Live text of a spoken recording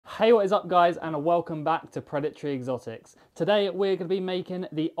Hey, what is up guys, and welcome back to Predatory Exotics. Today we're going to be making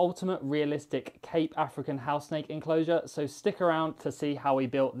the ultimate realistic Cape African house snake enclosure, so stick around to see how we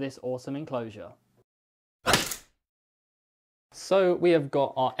built this awesome enclosure. So we have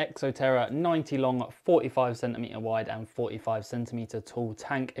got our Exoterra 90 long, 45 centimeter wide and 45 centimeter tall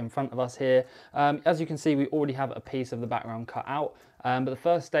tank in front of us here. As you can see, we already have a piece of the background cut out, but the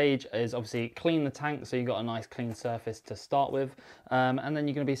first stage is obviously clean the tank, so you've got a nice clean surface to start with, and then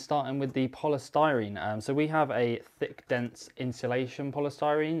you're going to be starting with the polystyrene. So we have a thick, dense insulation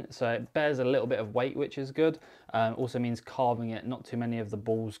polystyrene, so it bears a little bit of weight, which is good. Also means carving it, not too many of the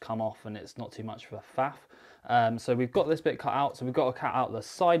balls come off and it's not too much of a faff. So we've got this bit cut out, so we've got to cut out the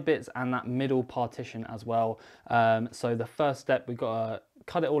side bits and that middle partition as well. So the first step, we've got to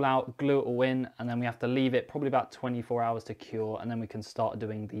cut it all out, glue it all in, and then we have to leave it probably about 24 hours to cure, and then we can start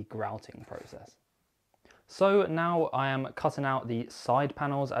doing the grouting process. So now I am cutting out the side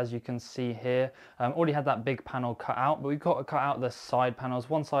panels, as you can see here. Already had that big panel cut out, but we've got to cut out the side panels.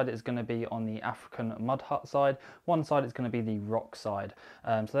 One side is going to be on the African mud hut side, one side is going to be the rock side.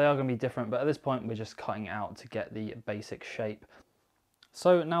 So they are going to be different, but at this point we're just cutting out to get the basic shape.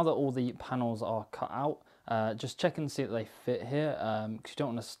 So now that all the panels are cut out, just check and see that they fit here, because you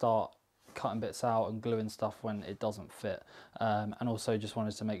don't want to start cutting bits out and gluing stuff when it doesn't fit, and also just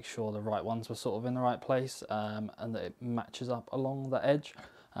wanted to make sure the right ones were sort of in the right place, and that it matches up along the edge.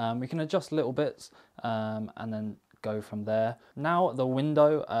 We can adjust little bits and then go from there. Now the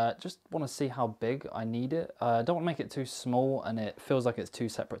window, just want to see how big I need it. I don't want to make it too small and it feels like it's two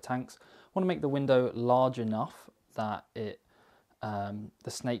separate tanks. I want to make the window large enough that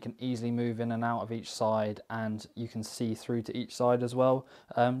the snake can easily move in and out of each side, and you can see through to each side as well.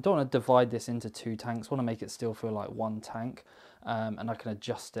 Don't want to divide this into two tanks, want to make it still feel like one tank, and I can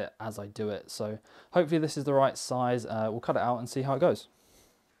adjust it as I do it. So hopefully this is the right size. We'll cut it out and see how it goes.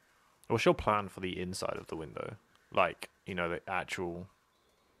 What's your plan for the inside of the window? Like, you know, the actual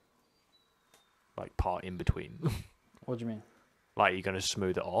part in between. What do you mean? Like, you're going to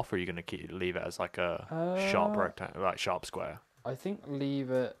smooth it off, or are you going to leave it as like a sharp rectangle, like sharp square? I think leave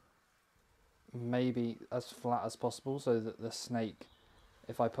it maybe as flat as possible, so that the snake,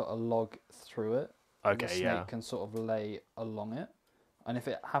 if I put a log through it, the snake can sort of lay along it. And if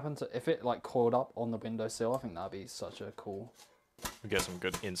it like coiled up on the windowsill, I think that'd be such a cool. We get some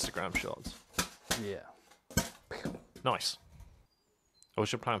good Instagram shots. Yeah. Nice.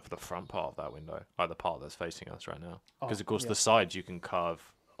 What's your plan for the front part of that window? Like the part that's facing us right now? Because of course the sides you can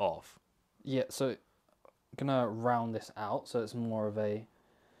carve off. Yeah, so gonna round this out so it's more of a,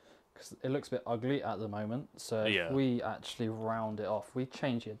 because it looks a bit ugly at the moment, so if we actually round it off, we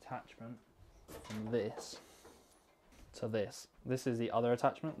change the attachment from this to this. This is the other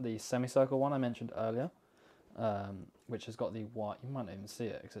attachment, the semicircle one I mentioned earlier, which has got the wire. You might not even see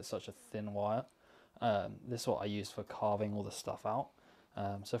it because it's such a thin wire. This is what I use for carving all the stuff out.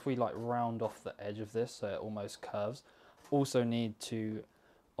 So if we like round off the edge of this so it almost curves, also need to,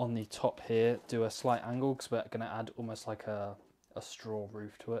 on the top here, do a slight angle because we're going to add almost like a straw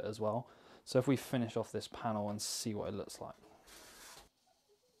roof to it as well. So if we finish off this panel and see what it looks like.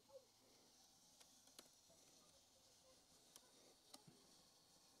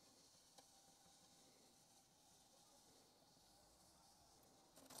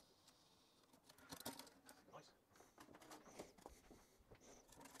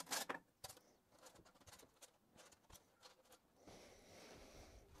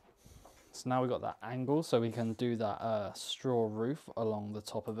 So now we've got that angle, so we can do that straw roof along the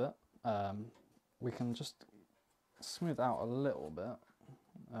top of it. We can just smooth out a little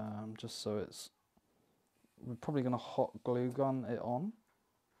bit, just so it's, we're probably going to hot glue gun it on.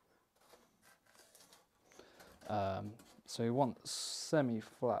 So we want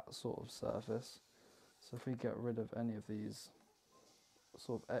semi-flat sort of surface. So if we get rid of any of these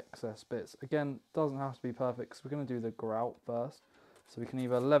sort of excess bits, again, doesn't have to be perfect because we're going to do the grout first. So we can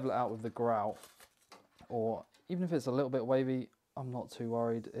either level it out with the grout, or even if it's a little bit wavy, I'm not too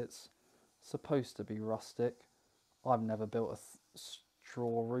worried. It's supposed to be rustic. I've never built a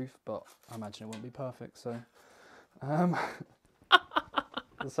straw roof, but I imagine it wouldn't be perfect. So,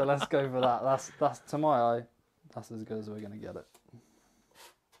 so let's go for that. That's to my eye, that's as good as we're gonna get it.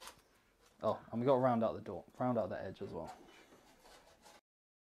 Oh, and we got to round out the door, round out the edge as well.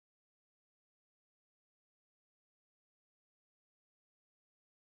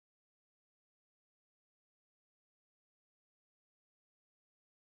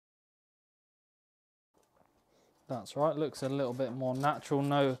 That's right, looks a little bit more natural,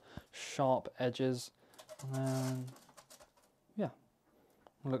 no sharp edges. Yeah,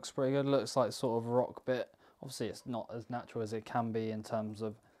 looks pretty good. Looks like sort of rock bit. Obviously it's not as natural as it can be in terms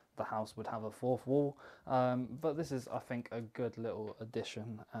of the house would have a fourth wall. But this is, I think, a good little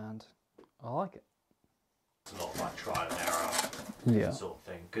addition, and I like it. It's a lot of like trial and error sort of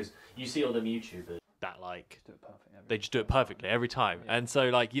thing, because you see all them YouTubers that like they just do it perfectly every time, and so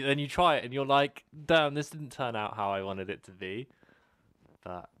like then you try it and you're like, damn, this didn't turn out how I wanted it to be.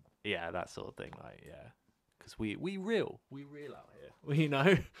 But yeah, that sort of thing, like because we real out here, you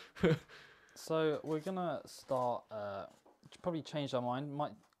know. So we're gonna start. Probably change our mind.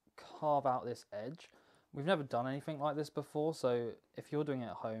 Might carve out this edge. We've never done anything like this before, so if you're doing it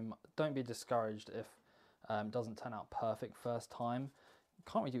at home, don't be discouraged if it doesn't turn out perfect first time.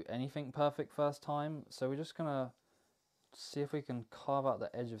 Can't really do anything perfect first time, so we're just gonna see if we can carve out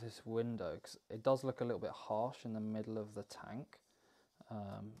the edge of this window, because it does look a little bit harsh in the middle of the tank.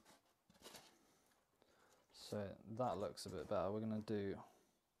 So that looks a bit better. We're gonna do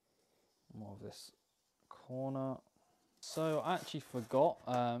more of this corner. So I actually forgot,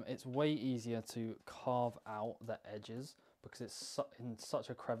 it's way easier to carve out the edges because it's in such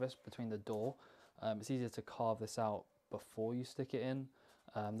a crevice between the door. It's easier to carve this out before you stick it in.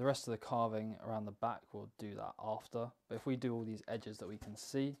 The rest of the carving around the back will do that after. But if we do all these edges that we can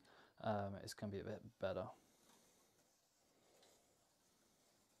see, it's going to be a bit better.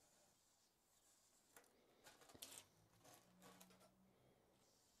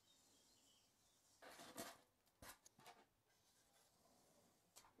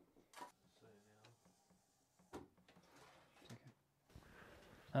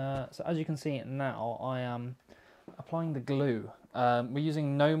 So as you can see now, I am applying the glue. We're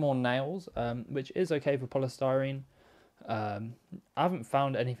using No More Nails, which is okay for polystyrene. I haven't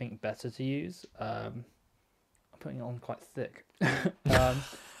found anything better to use. I'm putting it on quite thick. But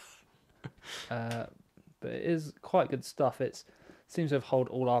it is quite good stuff. It seems to have held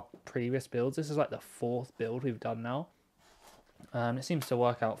all our previous builds. This is like the 4th build we've done now. It seems to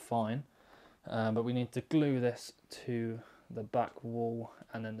work out fine. But we need to glue this to the back wall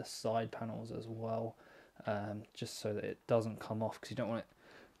and then the side panels as well, just so that it doesn't come off, because you don't want it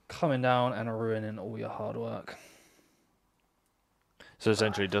coming down and ruining all your hard work. So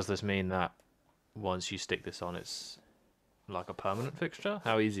essentially, does this mean that once you stick this on, it's like a permanent fixture?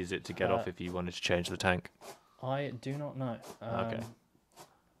 How easy is it to get off if you wanted to change the tank? I do not know. Okay.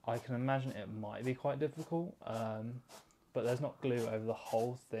 I can imagine it might be quite difficult, but there's not glue over the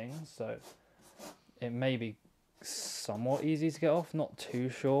whole thing, so it may be somewhat easy to get off. Not too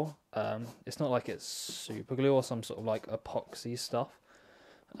sure. It's not like it's super glue or some sort of like epoxy stuff.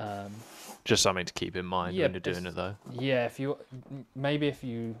 Just something to keep in mind when you're doing it, though. Yeah, if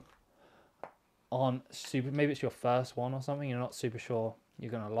you aren't super, maybe it's your first one or something, you're not super sure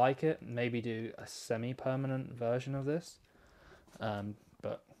you're gonna like it, maybe do a semi-permanent version of this.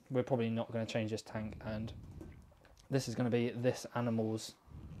 But we're probably not going to change this tank, and this is going to be this animal's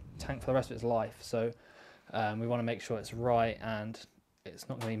tank for the rest of its life. So we want to make sure it's right and it's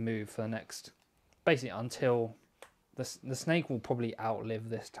not going to be moved for the next, basically until the snake will probably outlive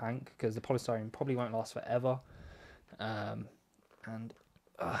this tank, because the polystyrene probably won't last forever. And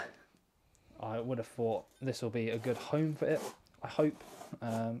I would have thought this will be a good home for it, I hope.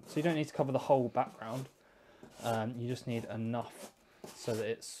 So you don't need to cover the whole background. You just need enough so that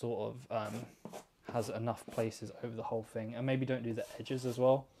it sort of has enough places over the whole thing, and maybe don't do the edges as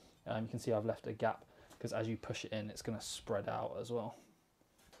well. You can see I've left a gap, because as you push it in, it's going to spread out as well.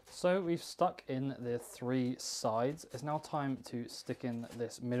 So we've stuck in the 3 sides. It's now time to stick in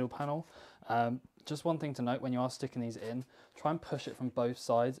this middle panel. Just one thing to note, when you are sticking these in, try and push it from both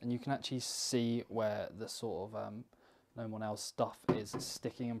sides, and you can actually see where the sort of No More Nails stuff is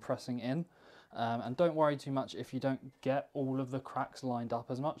sticking and pressing in. And don't worry too much if you don't get all of the cracks lined up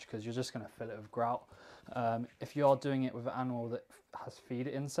as much, because you're just going to fill it with grout. If you are doing it with an animal that has feeder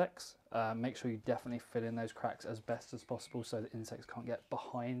insects, make sure you definitely fill in those cracks as best as possible so that insects can't get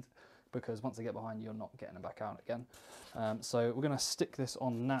behind, because once they get behind, you're not getting them back out again. So we're going to stick this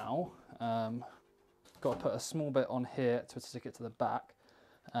on now. Got to put a small bit on here to stick it to the back,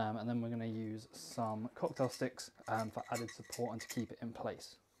 and then we're going to use some cocktail sticks for added support and to keep it in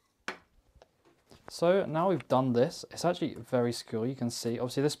place. So now we've done this, it's actually very secure. You can see,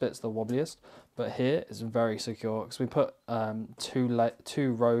 obviously this bit's the wobbliest, but here is very secure, because we put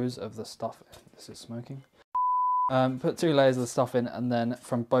 2 rows of the stuff in. This is smoking. Put 2 layers of the stuff in, and then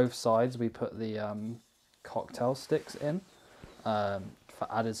from both sides we put the cocktail sticks in for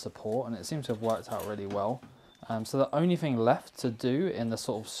added support, and it seems to have worked out really well. So the only thing left to do in the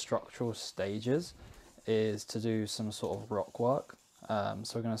sort of structural stages is to do some sort of rock work.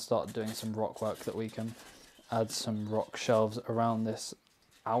 So we're going to start doing some rock work, that we can add some rock shelves around this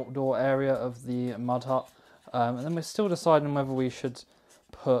outdoor area of the mud hut. And then we're still deciding whether we should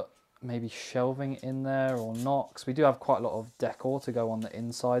put maybe shelving in there or not, because we do have quite a lot of decor to go on the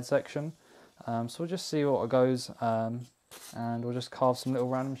inside section. So we'll just see what it goes, and we'll just carve some little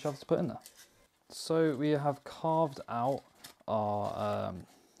random shelves to put in there. So we have carved out our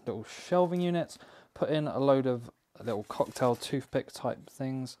little shelving units, put in a load of little cocktail toothpick type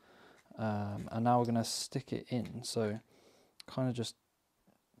things, and now we're going to stick it in. So kind of just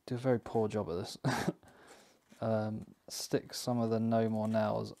do a very poor job at this. Stick some of the No More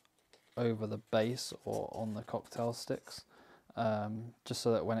Nails over the base or on the cocktail sticks, just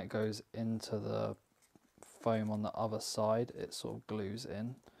so that when it goes into the foam on the other side, it sort of glues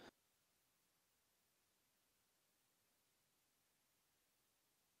in.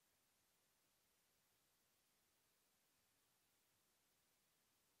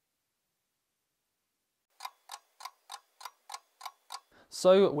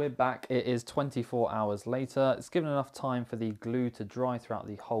 So we're back, it is 24 hours later. It's given enough time for the glue to dry throughout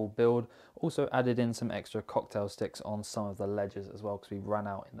the whole build. Also added in some extra cocktail sticks on some of the ledges as well, because we ran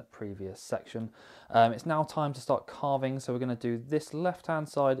out in the previous section. It's now time to start carving, so we're going to do this left-hand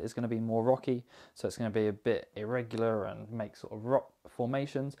side is going to be more rocky, so it's going to be a bit irregular and make sort of rock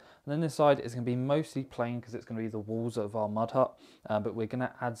formations. And then this side is going to be mostly plain because it's going to be the walls of our mud hut, but we're going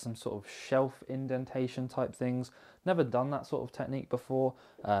to add some sort of shelf indentation type things. Never done that sort of technique before,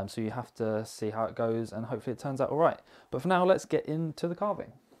 so you have to see how it goes and hopefully it turns out all right. But for now, let's get into the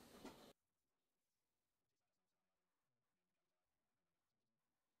carving.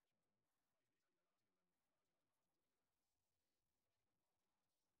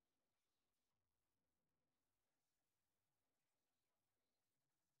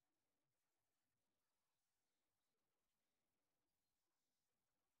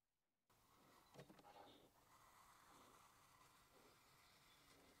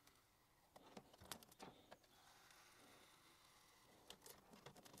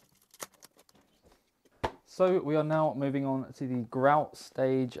 So we are now moving on to the grout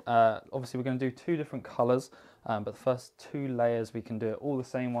stage. Obviously we're going to do two different colours, but the first two layers we can do it all the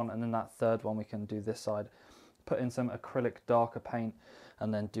same one, and then that third one we can do this side. Put in some acrylic darker paint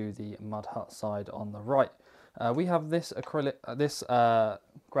and then do the mud hut side on the right. We have this acrylic,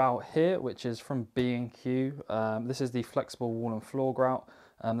 grout here, which is from B&Q. This is the flexible wall and floor grout.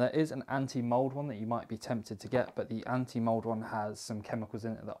 There is an anti-mold one that you might be tempted to get, but the anti-mold one has some chemicals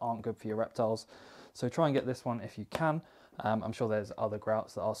in it that aren't good for your reptiles. So try and get this one if you can. I'm sure there's other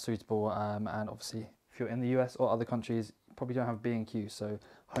grouts that are suitable, and obviously if you're in the US or other countries, you probably don't have B&Q, so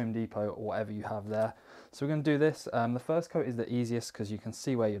Home Depot or whatever you have there. So we're going to do this. The first coat is the easiest because you can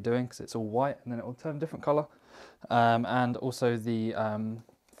see where you're doing, because it's all white, and then it will turn a different colour. And also the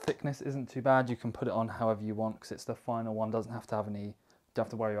thickness isn't too bad. You can put it on however you want because it's the final one. Doesn't have to have any, don't have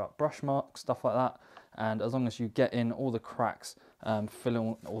to worry about brush marks, stuff like that. And as long as you get in all the cracks, fill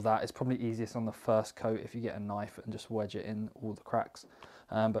in all that. It's probably easiest on the first coat if you get a knife and just wedge it in all the cracks.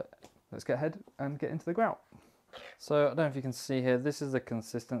 But let's get ahead and get into the grout. So I don't know if you can see here, this is the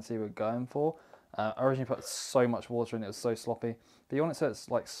consistency we're going for. I originally put so much water in, it was so sloppy. But you want it so it's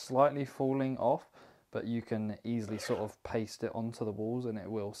like slightly falling off, but you can easily sort of paste it onto the walls and it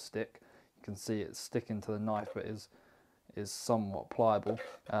will stick. You can see it sticking to the knife, but is somewhat pliable.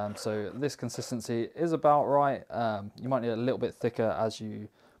 So this consistency is about right. You might need a little bit thicker as you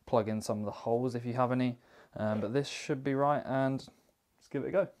plug in some of the holes if you have any, but this should be right, and let's give it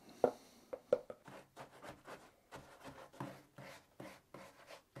a go.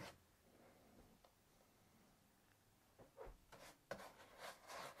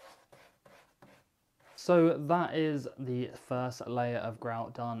 So that is the first layer of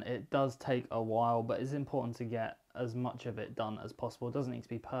grout done. It does take a while, but it's important to get as much of it done as possible. It doesn't need to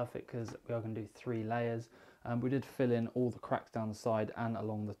be perfect because we are going to do 3 layers. We did fill in all the cracks down the side and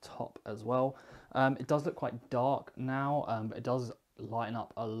along the top as well. It does look quite dark now, but it does lighten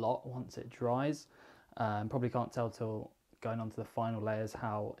up a lot once it dries. Probably can't tell till going on to the final layers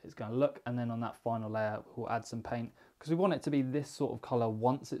how it's going to look, and then on that final layer we'll add some paint because we want it to be this sort of colour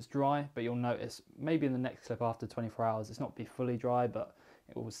once it's dry. But you'll notice maybe in the next clip after 24 hours it's not be fully dry, but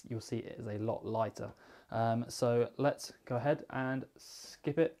you'll see it is a lot lighter. So let's go ahead and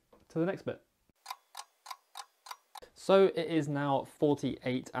skip it to the next bit. So it is now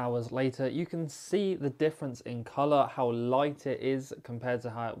 48 hours later. You can see the difference in colour, how light it is compared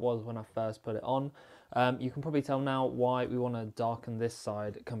to how it was when I first put it on. You can probably tell now why we want to darken this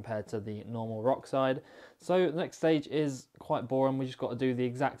side compared to the normal rock side. So the next stage is quite boring. We just got to do the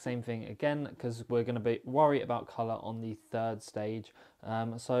exact same thing again because we're going to worry about colour on the third stage.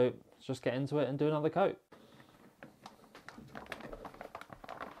 So let's just get into it and do another coat.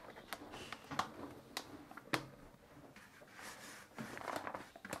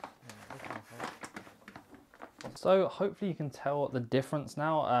 So hopefully you can tell the difference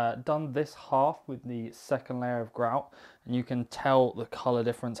now. Done this half with the second layer of grout, and you can tell the color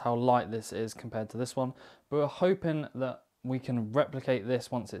difference, how light this is compared to this one. But we're hoping that we can replicate this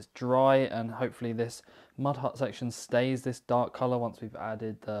once it's dry, and hopefully this mud hut section stays this dark color once we've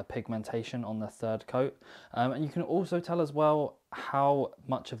added the pigmentation on the third coat. And you can also tell as well how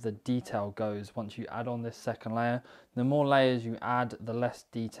much of the detail goes once you add on this second layer. The more layers you add, the less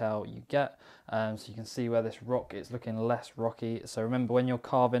detail you get. So you can see where this rock is looking less rocky. So remember, when you're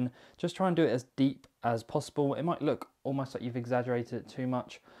carving, just try and do it as deep as possible. It might look almost like you've exaggerated it too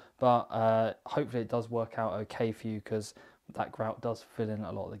much, but hopefully it does work out okay for you, because that grout does fill in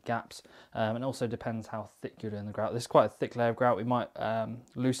a lot of the gaps. And also depends how thick you're doing the grout. This is quite a thick layer of grout. We might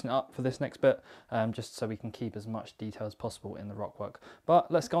loosen it up for this next bit, just so we can keep as much detail as possible in the rock work.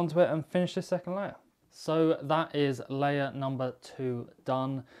 But let's go on to it and finish this second layer. So that is layer number 2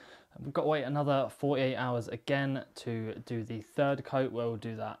 done. We've got to wait another 48 hours again to do the third coat, where we'll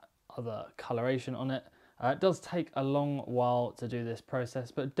do that other coloration on it. It does take a long while to do this process,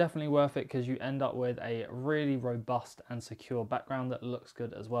 but definitely worth it, because you end up with a really robust and secure background that looks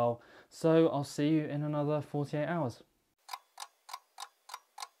good as well. So I'll see you in another 48 hours.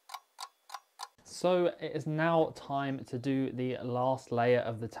 So it is now time to do the last layer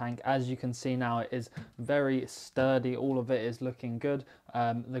of the tank. As you can see now, it is very sturdy. All of it is looking good.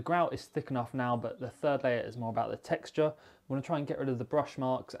 The grout is thick enough now, but the third layer is more about the texture. I'm going to try and get rid of the brush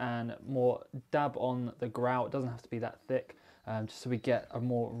marks and more dab on the grout. It doesn't have to be that thick, just so we get a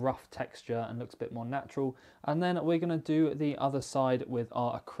more rough texture and looks a bit more natural. And then we're going to do the other side with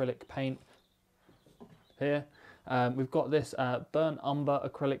our acrylic paint here. We've got this burnt umber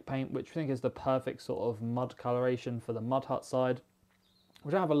acrylic paint, which I think is the perfect sort of mud coloration for the mud hut side.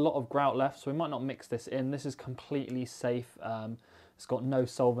 We don't have a lot of grout left, so we might not mix this in. This is completely safe. It's got no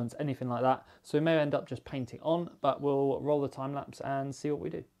solvents, anything like that. So we may end up just painting on, but we'll roll the time lapse and see what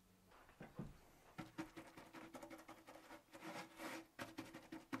we do.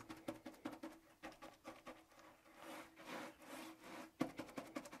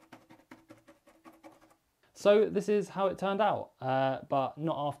 So this is how it turned out, but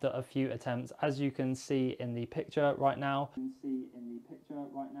not after a few attempts. As you can see in the picture right now.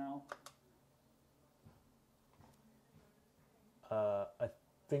 I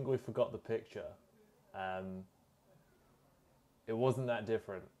think we forgot the picture. It wasn't that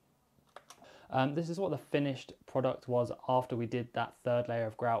different. This is what the finished product was after we did that third layer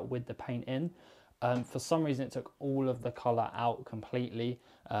of grout with the paint in. For some reason it took all of the colour out completely,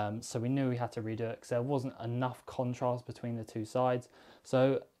 so we knew we had to redo it because there wasn't enough contrast between the two sides.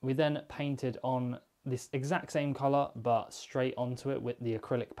 So we then painted on this exact same colour but straight onto it with the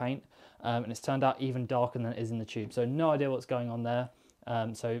acrylic paint, and it's turned out even darker than it is in the tube. So no idea what's going on there.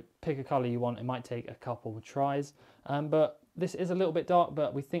 So pick a colour you want. It might take a couple of tries, but this is a little bit dark,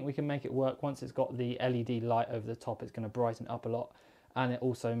 but we think we can make it work. Once it's got the LED light over the top, it's going to brighten up a lot. And it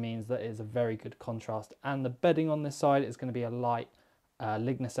also means that it is a very good contrast. And the bedding on this side is going to be a light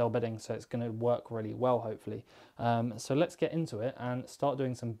Lignocell bedding, so it's going to work really well, hopefully. So let's get into it and start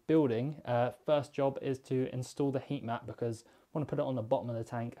doing some building. First job is to install the heat mat, because I want to put it on the bottom of the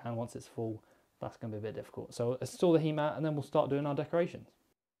tank, and once it's full, that's going to be a bit difficult. So install the heat mat, and then we'll start doing our decorations.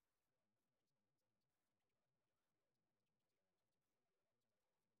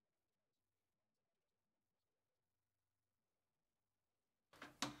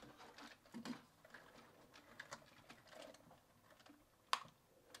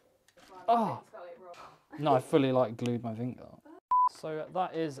 Oh, no, I fully glued my finger. So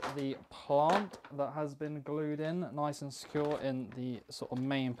that is the plant that has been glued in, nice and secure in the sort of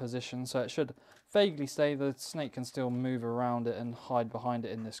main position. So it should vaguely stay. The snake can still move around it and hide behind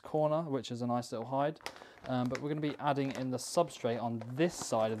it in this corner, which is a nice little hide. But we're going to be adding in the substrate on this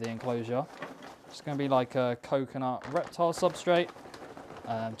side of the enclosure. It's going to be like a coconut reptile substrate,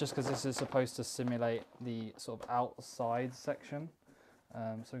 just because this is supposed to simulate the sort of outside section.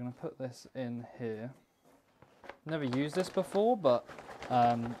 So we're going to put this in here. Never used this before, but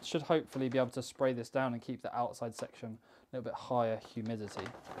should hopefully be able to spray this down and keep the outside section a little bit higher humidity.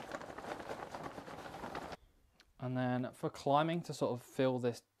 And then for climbing, to sort of fill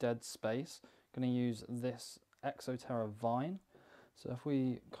this dead space, I'm going to use this Exo Terra vine. So if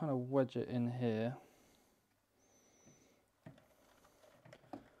we kind of wedge it in here,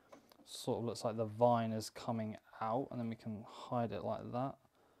 sort of looks like the vine is coming out, and then we can hide it like that.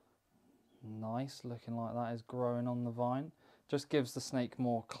 Nice, looking like that is growing on the vine. Just gives the snake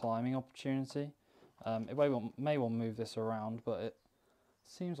more climbing opportunity. It may well move this around, but it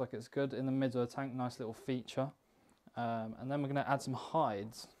seems like it's good in the middle of the tank. Nice little feature. And then we're going to add some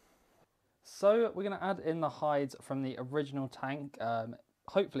hides. So we're going to add in the hides from the original tank.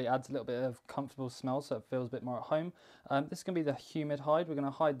 Hopefully it adds a little bit of comfortable smell so it feels a bit more at home. This is going to be the humid hide. We're going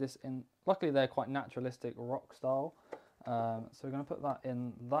to hide this in, luckily they're quite naturalistic rock style. So we're going to put that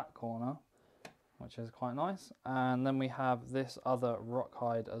in that corner, which is quite nice. And then we have this other rock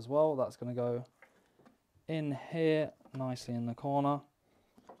hide as well. That's going to go in here nicely in the corner.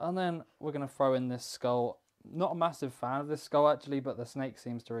 And then we're going to throw in this skull. Not a massive fan of this skull actually, but the snake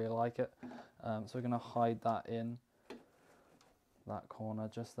seems to really like it. So we're going to hide that in that corner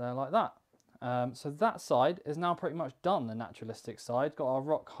just there like that. So that side is now pretty much done, the naturalistic side. Got our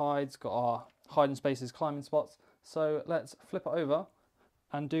rock hides, got our hiding spaces, climbing spots. So let's flip it over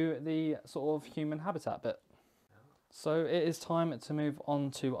and do the sort of human habitat bit. So it is time to move on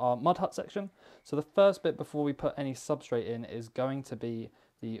to our mud hut section. So the first bit before we put any substrate in is going to be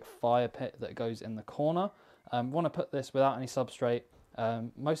the fire pit that goes in the corner. We want to put this without any substrate,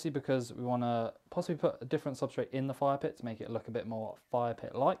 mostly because we want to possibly put a different substrate in the fire pit to make it look a bit more fire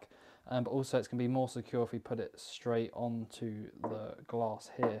pit like, but also it's going to be more secure if we put it straight onto the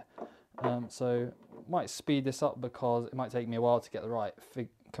glass here. So might speed this up because it might take me a while to get the right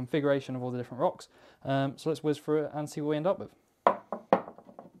configuration of all the different rocks. So let's whiz through it and see what we end up with. It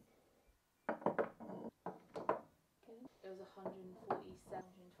was 128,000.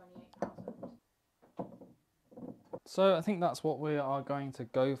 So I think that's what we are going to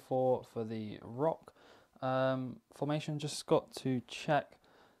go for the rock formation. Just got to check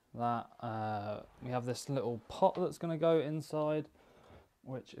that we have this little pot that's going to go inside,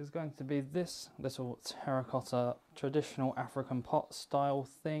 which is going to be this little terracotta traditional African pot style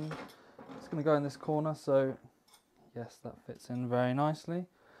thing. It's going to go in this corner, so yes, that fits in very nicely.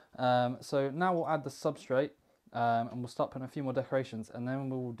 So now we'll add the substrate and we'll start putting a few more decorations, and then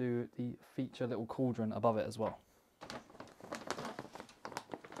we'll do the feature little cauldron above it as well.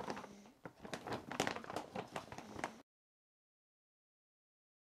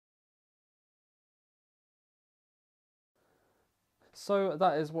 So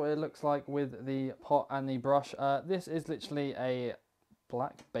that is what it looks like with the pot and the brush. This is literally a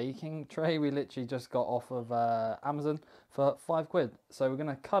black baking tray we literally just got off of Amazon for £5. So we're going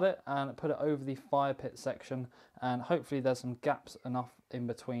to cut it and put it over the fire pit section, and hopefully there's some gaps enough in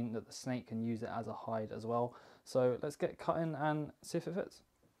between that the snake can use it as a hide as well. So let's get cutting and see if it fits.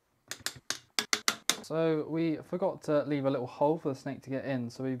 So we forgot to leave a little hole for the snake to get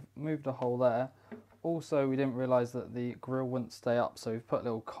in, so we've moved a hole there. Also, we didn't realise that the grill wouldn't stay up, so we've put a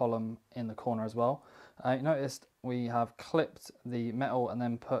little column in the corner as well. You noticed we have clipped the metal and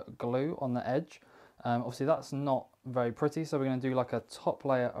then put glue on the edge. Obviously that's not very pretty, so we're going to do like a top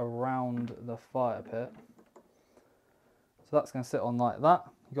layer around the fire pit. So that's going to sit on like that.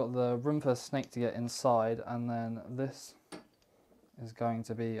 You've got the room for the snake to get inside, and then this is going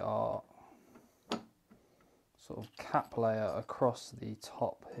to be our sort of cap layer across the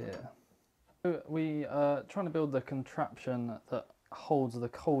top here. We are trying to build the contraption that holds the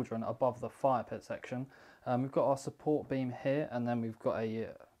cauldron above the fire pit section. We've got our support beam here, and then we've got a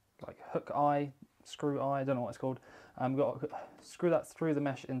like hook eye, screw eye, I don't know what it's called. We've got to screw that through the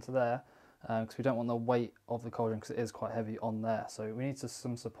mesh into there because we don't want the weight of the cauldron because it is quite heavy on there. So we need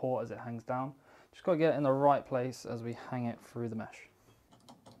some support as it hangs down. Just got to get it in the right place as we hang it through the mesh.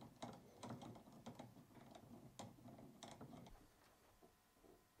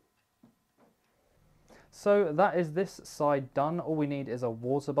 So that is this side done. All we need is a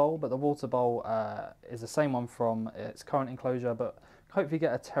water bowl, but the water bowl is the same one from its current enclosure, but hopefully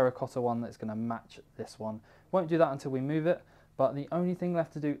get a terracotta one that's going to match this one. Won't do that until we move it, but the only thing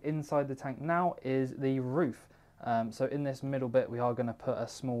left to do inside the tank now is the roof. So in this middle bit we are going to put a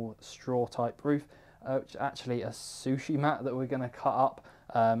small straw type roof, which is actually a sushi mat that we're going to cut up.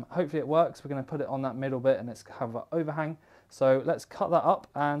 Hopefully it works. We're going to put it on that middle bit and it's have an overhang. So let's cut that up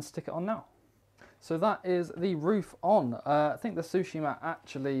and stick it on now. So that is the roof on. I think the sushi mat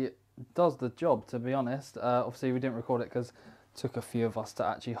actually does the job, to be honest. Obviously we didn't record it because it took a few of us to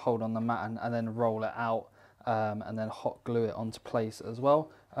actually hold on the mat and then roll it out and then hot glue it onto place as well.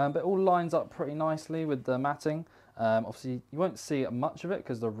 But it all lines up pretty nicely with the matting. Obviously you won't see much of it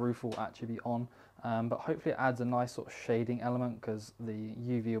because the roof will actually be on, but hopefully it adds a nice sort of shading element because the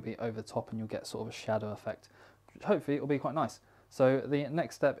UV will be over the top and you'll get sort of a shadow effect. Hopefully it will be quite nice. So the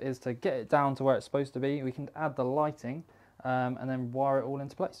next step is to get it down to where it's supposed to be. We can add the lighting and then wire it all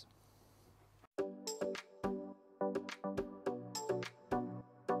into place.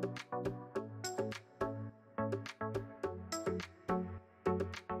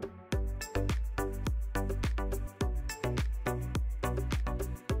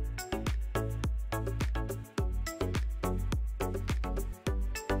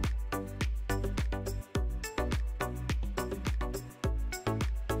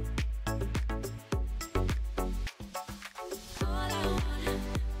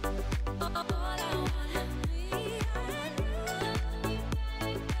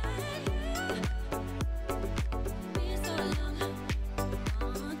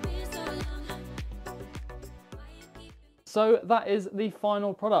 So that is the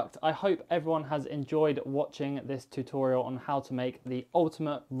final product. I hope everyone has enjoyed watching this tutorial on how to make the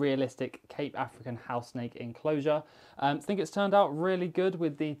ultimate realistic Cape African house snake enclosure. I think it's turned out really good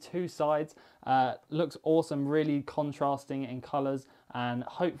with the two sides. Looks awesome, really contrasting in colours, and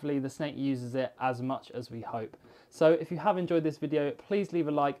hopefully the snake uses it as much as we hope. So if you have enjoyed this video, please leave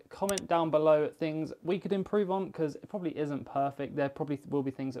a like, comment down below things we could improve on, because it probably isn't perfect. There probably will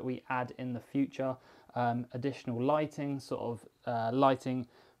be things that we add in the future. Additional lighting, sort of lighting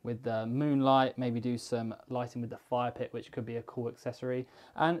with the moonlight, maybe do some lighting with the fire pit, which could be a cool accessory.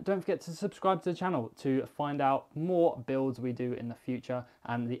 And don't forget to subscribe to the channel to find out more builds we do in the future,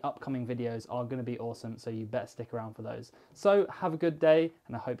 and the upcoming videos are going to be awesome, so you better stick around for those. So have a good day,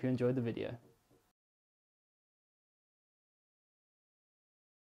 and I hope you enjoyed the video.